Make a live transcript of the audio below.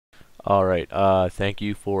Alright, thank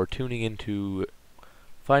you for tuning in to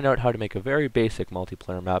find out how to make a very basic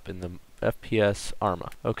multiplayer map in the FPS ArmA.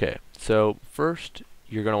 Okay, so first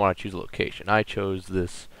you're going to want to choose a location. I chose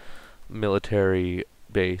this military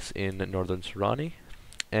base in northern Serrani,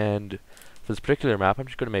 and for this particular map I'm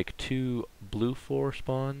just going to make two blue 4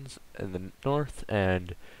 spawns in the north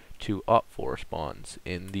and two op 4 spawns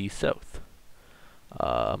in the south.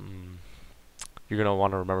 You're going to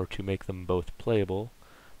want to remember to make them both playable,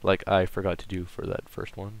 like I forgot to do for that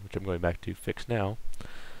first one, which I'm going back to fix now.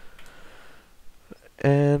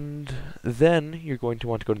 And then you're going to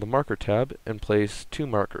want to go to the marker tab and place two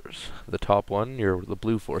markers. The top one, the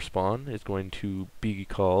blue 4 spawn, is going to be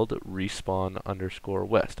called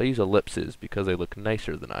respawn_west. I use ellipses because they look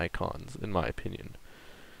nicer than icons, in my opinion.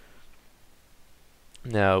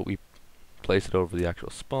 Now we place it over the actual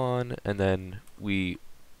spawn, and then we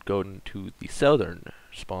go into the southern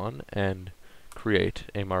spawn and create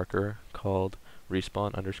a marker called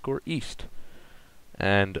respawn_east.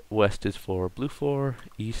 And west is for blue 4,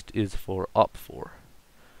 east is for op 4.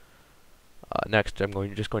 Next,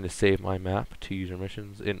 I'm just going to save my map to user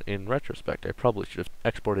missions. In retrospect, I probably should have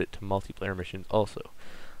exported it to multiplayer missions also,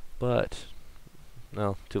 but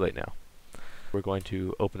well, too late now. We're going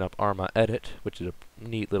to open up ArmA Edit, which is a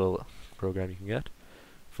neat little program you can get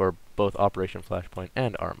for both Operation Flashpoint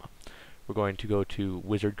and ArmA. We're going to go to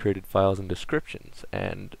Wizard Created Files and Descriptions,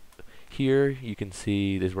 and here you can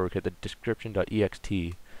see this is where we get the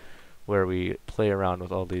description.ext, where we play around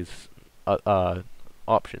with all these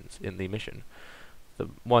options in the mission. The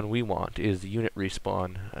one we want is unit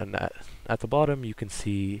respawn, and at the bottom you can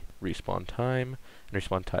see respawn time and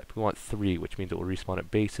respawn type. We want 3, which means it will respawn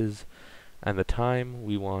at bases, and the time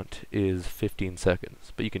we want is 15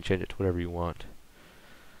 seconds, but you can change it to whatever you want.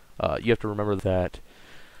 You have to remember that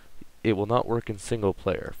it will not work in single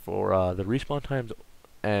player. For the respawn times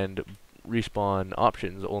and respawn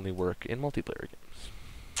options only work in multiplayer games.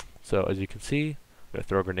 So as you can see, I'm going to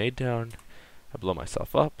throw a grenade down, I blow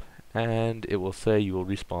myself up, and it will say you will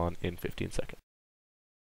respawn in 15 seconds.